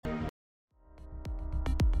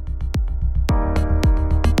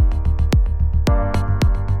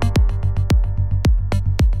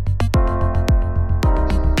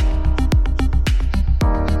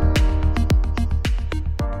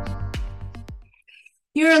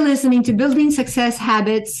You're listening to Building Success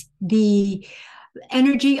Habits, the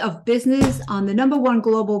energy of business on the number one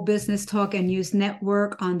global business talk and news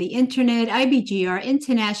network on the internet, IBGR,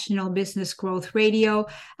 International Business Growth Radio.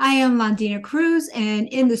 I am Londina Cruz, and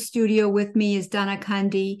in the studio with me is Donna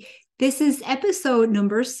Kunde. This is episode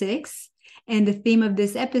number 6, and the theme of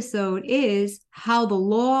this episode is how the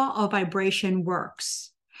law of vibration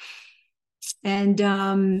works. And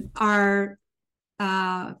our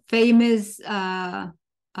famous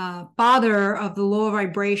father of the law of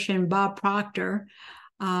vibration, Bob Proctor,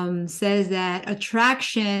 says that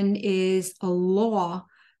attraction is a law,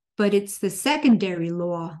 but it's the secondary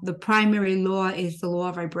law. The primary law is the law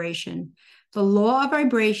of vibration. The law of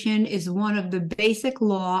vibration is one of the basic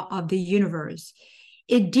law of the universe.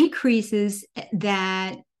 It decreases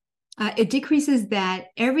that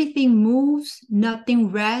everything moves,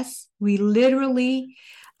 nothing rests. We literally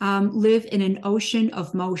live in an ocean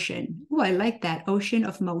of motion. Oh, I like that. Ocean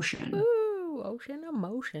of motion. Ooh, ocean of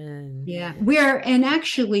motion. Yeah. We're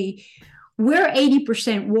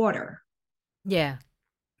 80% water. Yeah.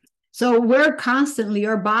 So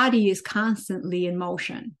our body is constantly in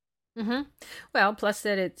motion. Mm-hmm. Well, plus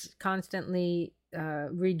that it's constantly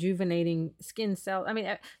rejuvenating skin cells. I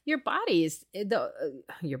mean, your body is the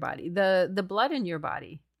blood in your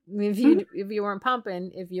body. If you weren't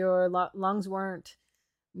pumping, if your lungs weren't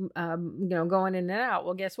going in and out,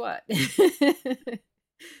 well, guess what? You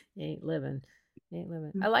ain't living.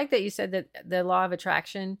 I like that you said that the law of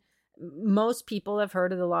attraction, most people have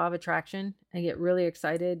heard of the law of attraction and get really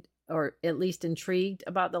excited or at least intrigued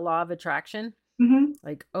about the law of attraction. Mm-hmm.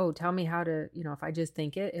 Like, oh, tell me how to, if I just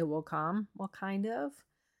think it will come. Well, kind of.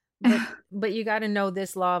 But you got to know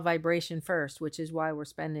this law of vibration first, which is why we're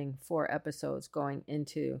spending 4 episodes going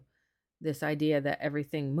into this idea that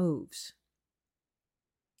everything moves.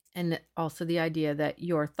 And also the idea that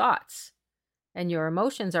your thoughts and your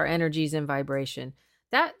emotions are energies in vibration.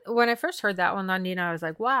 That when I first heard that one, Londina, I was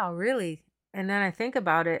like, wow, really? And then I think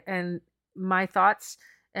about it, and my thoughts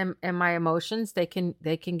and my emotions, they can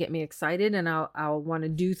get me excited and I'll want to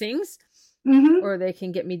do things. Mm-hmm. Or they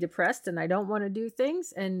can get me depressed and I don't want to do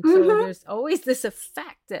things. And so there's always this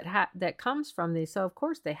effect that comes from these. So of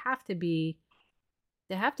course they have to be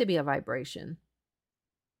a vibration.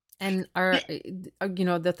 And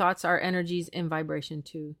the thoughts are energies in vibration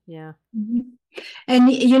too. Yeah. Mm-hmm. And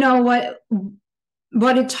you know what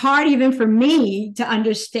it's hard even for me to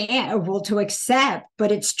understand, well, to accept,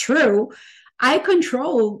 but it's true. I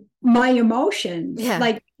control my emotions. Yeah.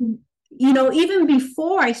 Like, even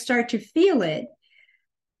before I start to feel it,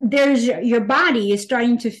 there's your body is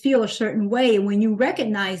starting to feel a certain way. And when you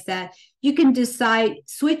recognize that, you can decide,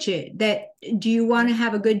 switch it, that do you want to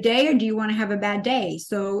have a good day or do you want to have a bad day?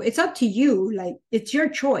 So it's up to you. Like, it's your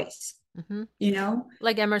choice,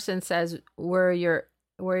 Like Emerson says, where your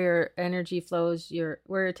energy flows,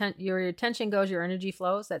 where your attention goes, your energy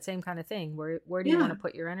flows. That same kind of thing. Where do you want to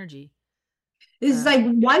put your energy? It's like,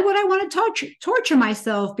 why would I want to torture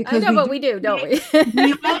myself? Because we do, don't we?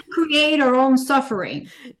 We all create our own suffering.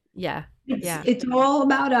 Yeah. It's all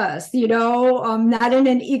about us, not in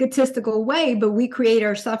an egotistical way, but we create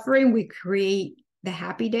our suffering. We create the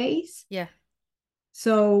happy days. Yeah.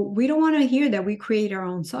 So we don't want to hear that we create our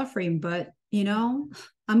own suffering, but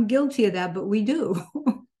I'm guilty of that, but we do.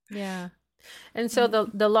 Yeah. And so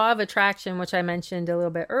the law of attraction, which I mentioned a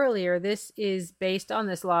little bit earlier, this is based on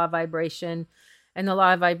this law of vibration. And the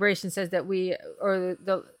law of vibration says that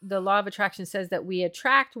the law of attraction says that we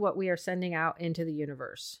attract what we are sending out into the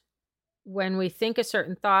universe. When we think a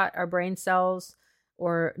certain thought, our brain cells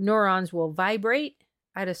or neurons will vibrate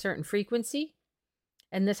at a certain frequency.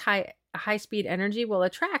 And this high speed energy will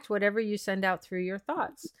attract whatever you send out through your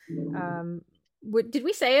thoughts. Did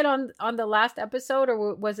we say it on the last episode,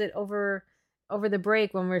 or was it over the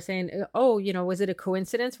break when we were saying, was it a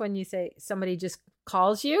coincidence when you say somebody just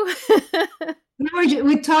calls you?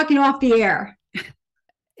 We're talking off the air.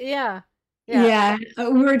 Yeah.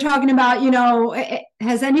 We were talking about,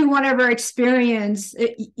 has anyone ever experienced,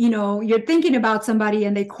 you're thinking about somebody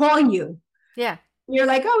and they call you. Yeah. You're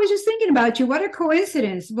like, oh, I was just thinking about you. What a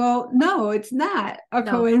coincidence. Well, no, it's not a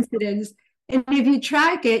coincidence. And if you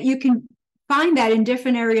track it, you can find that in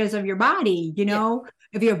different areas of your body,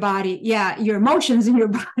 of your body. Yeah. Your emotions in your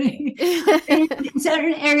body, in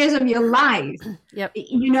certain areas of your life. Yep.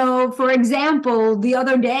 For example, the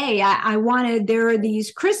other day there are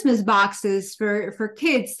these Christmas boxes for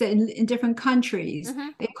kids in different countries. Mm-hmm.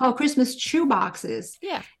 They call Christmas shoe boxes.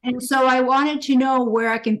 Yeah. And so I wanted to know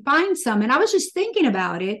where I can find some. And I was just thinking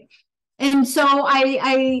about it. And so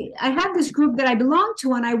I have this group that I belong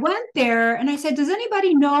to, and I went there and I said, does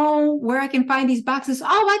anybody know where I can find these boxes? Oh,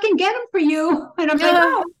 I can get them for you. And I'm like,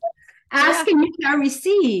 oh, ask Yeah. and you shall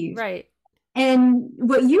receive. Right. And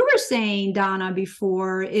what you were saying, Donna,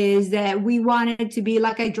 before is that we want it to be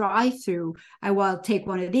like a drive-through. I will take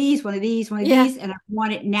one of these, one of these, one of Yeah. these, and I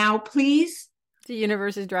want it now, please. The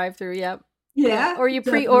universe's drive-through. Yep. Yeah. Yeah. Or you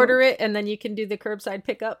So, pre-order it and then you can do the curbside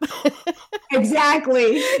pickup.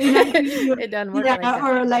 exactly. It doesn't work Yeah, like that.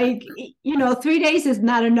 or like, 3 days is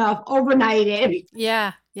not enough. Overnight it.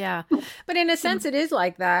 Yeah, yeah. But in a sense, it is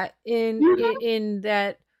like that. In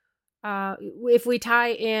that, if we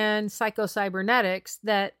tie in psychocybernetics,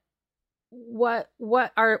 that what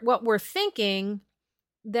we're thinking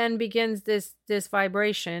then begins this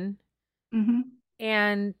vibration, Mm-hmm.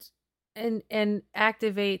 and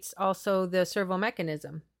activates also the servo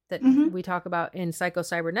mechanism that Mm-hmm. we talk about in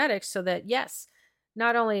psychocybernetics, so that yes,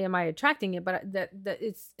 not only am I attracting it, but that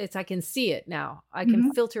it's I can see it now. I can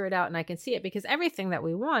Mm-hmm. filter it out and I can see it, because everything that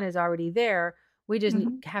we want is already there. We just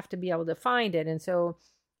Mm-hmm. have to be able to find it. And so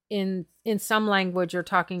in some language you're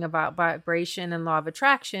talking about vibration and law of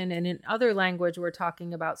attraction, and in other language we're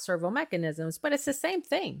talking about servo mechanisms, but it's the same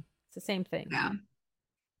thing. It's the same thing. Yeah.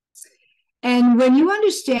 And when you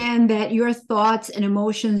understand that your thoughts and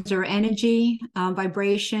emotions are energy,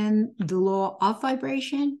 vibration, the law of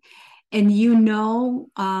vibration, and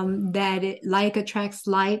that like attracts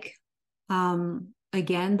like,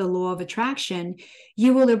 again, the law of attraction,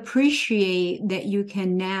 you will appreciate that you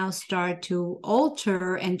can now start to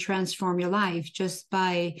alter and transform your life just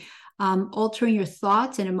by altering your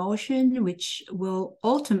thoughts and emotion, which will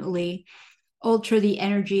ultimately alter the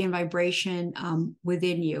energy and vibration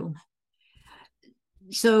within you.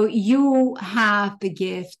 So you have the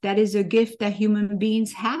gift. That is a gift that human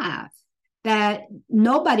beings have, that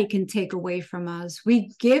nobody can take away from us.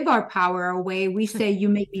 We give our power away. We say, you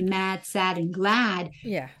make me mad, sad, and glad.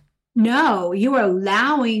 Yeah. No, you are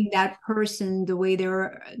allowing that person, the way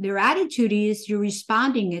their attitude is, you're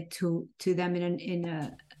responding it to them in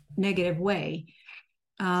a negative way.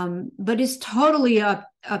 But it's totally up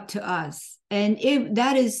to us. And if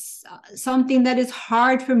that is something that is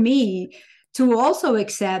hard for me to also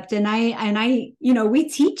accept, and I we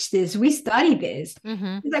teach this, we study this.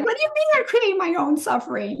 Mm-hmm. It's like, what do you mean I create my own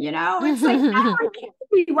suffering? It's like, no, I can't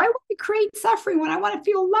be. Why would I create suffering when I want to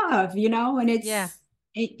feel love? And it's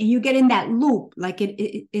and you get in that loop, like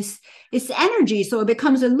it's energy, so it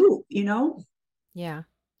becomes a loop. Yeah.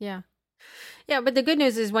 But the good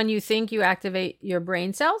news is, when you think, you activate your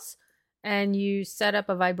brain cells and you set up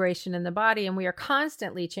a vibration in the body, and we are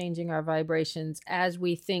constantly changing our vibrations as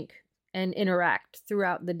we think and interact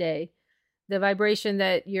throughout the day. The vibration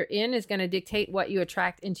that you're in is going to dictate what you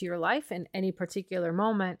attract into your life in any particular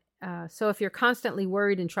moment. So if you're constantly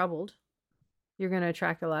worried and troubled, you're going to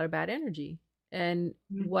attract a lot of bad energy. And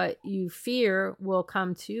what you fear will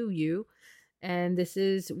come to you. And this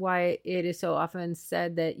is why it is so often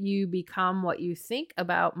said that you become what you think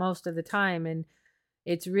about most of the time. And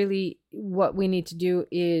it's really what we need to do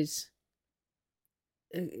is,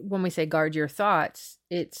 when we say guard your thoughts,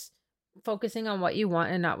 it's focusing on what you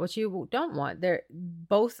want and not what you don't want. They're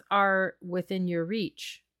both are within your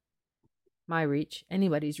reach, my reach,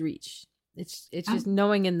 anybody's reach. It's just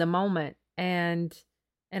knowing in the moment and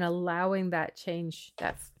allowing that change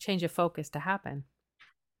of focus to happen.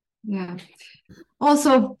 Yeah.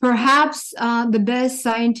 Also, perhaps the best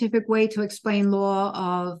scientific way to explain law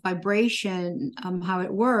of vibration, how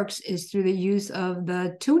it works, is through the use of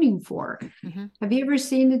the tuning fork. Mm-hmm. Have you ever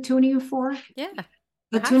seen the tuning fork? Yeah.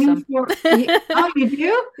 The tuning fork. Oh, you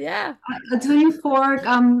do? Yeah. A tuning fork,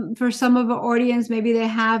 for some of the audience, maybe they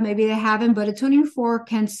have, maybe they haven't, but a tuning fork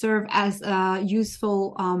can serve as a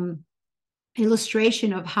useful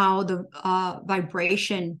illustration of how the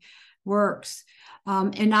vibration works.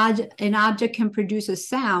 An object can produce a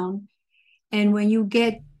sound, and when you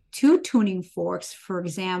get two tuning forks, for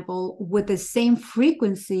example, with the same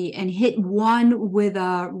frequency, and hit one with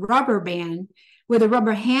a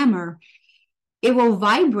rubber hammer, it will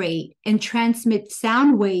vibrate and transmit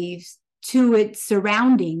sound waves to its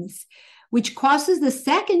surroundings, which causes the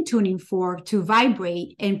second tuning fork to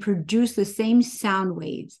vibrate and produce the same sound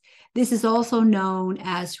waves. This is also known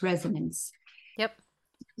as resonance. Yep.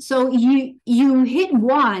 So you hit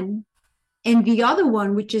one, and the other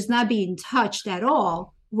one, which is not being touched at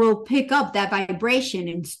all, will pick up that vibration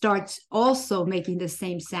and starts also making the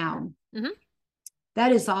same sound. Mm-hmm.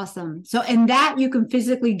 That is awesome. So, and that you can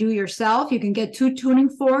physically do yourself. You can get two tuning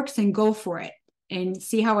forks and go for it. and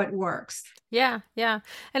see how it works. Yeah, yeah.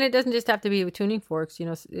 And it doesn't just have to be with tuning forks,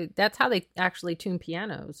 that's how they actually tune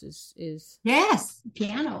pianos is Yes,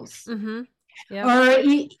 pianos. mm-hmm. Yeah. Or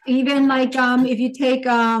even like if you take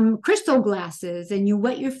crystal glasses and you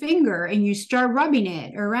wet your finger and you start rubbing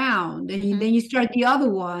it around, and Mm-hmm. then you start the other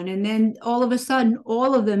one, and then all of a sudden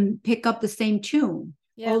all of them pick up the same tune,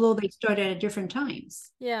 Yeah. although they started at different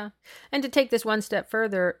times. Yeah. And to take this one step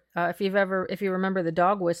further, if you remember the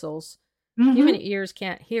dog whistles, human Mm-hmm. ears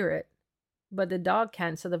can't hear it, but the dog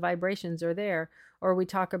can, so the vibrations are there. Or we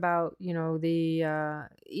talk about, you're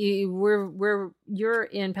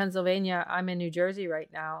in Pennsylvania, I'm in New Jersey right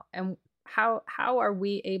now, and how are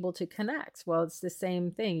we able to connect? Well, it's the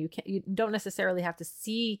same thing. You don't necessarily have to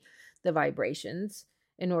see the vibrations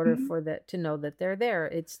in order Mm-hmm. for that to know that they're there.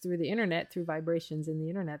 It's through the internet, through vibrations in the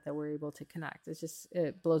internet, that we're able to connect.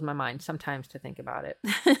 It blows my mind sometimes to think about it.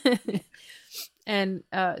 And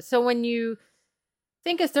so when you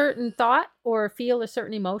think a certain thought or feel a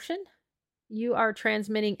certain emotion, you are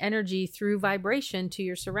transmitting energy through vibration to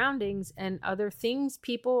your surroundings, and other things,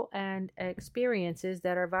 people, and experiences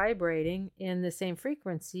that are vibrating in the same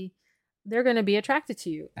frequency, they're going to be attracted to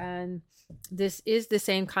you. And this is the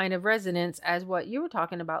same kind of resonance as what you were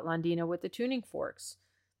talking about, Londina, with the tuning forks.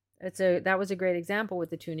 That was a great example with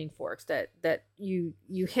the tuning forks, that you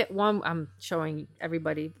hit one. I'm showing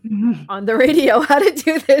everybody Mm-hmm. on the radio how to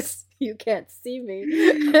do this. You can't see me,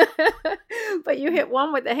 but you hit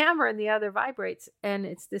one with the hammer and the other vibrates, and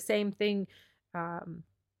it's the same thing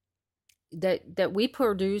that we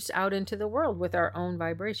produce out into the world with our own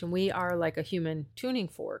vibration. We are like a human tuning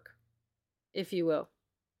fork, if you will.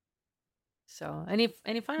 So, any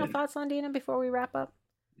final thoughts, Londina, before we wrap up?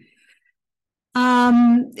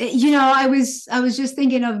 I was just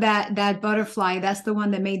thinking of that butterfly. That's the one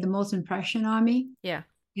that made the most impression on me. Yeah.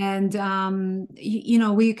 And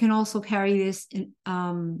we can also carry this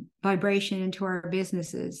vibration into our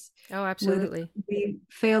businesses. Oh, Whether absolutely. we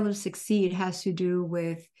fail to succeed has to do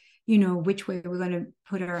with which way we're going to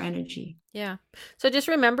put our energy. Yeah. So just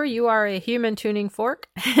remember, you are a human tuning fork.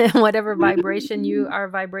 Whatever vibration you are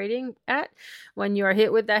vibrating at, when you are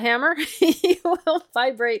hit with the hammer, you will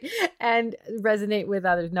vibrate and resonate with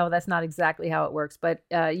others. No, that's not exactly how it works, but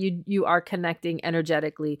you are connecting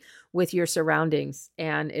energetically with your surroundings,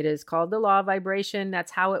 and it is called the law of vibration.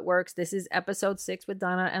 That's how it works. This is episode 6 with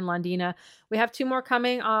Donna and Londina. We have 2 more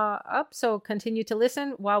coming up, so continue to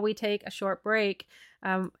listen while we take a short break.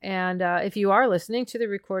 And if you are listening to the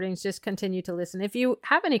recordings, just continue to listen. If you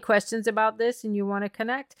have any questions about this and you want to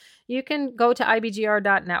connect, you can go to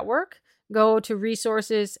ibgr.network, go to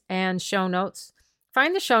resources and show notes.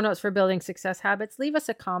 Find the show notes for building success habits. Leave us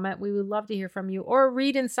a comment. We would love to hear from you, or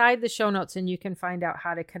read inside the show notes and you can find out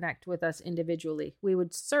how to connect with us individually. We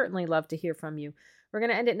would certainly love to hear from you. We're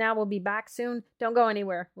going to end it now. We'll be back soon. Don't go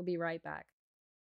anywhere. We'll be right back.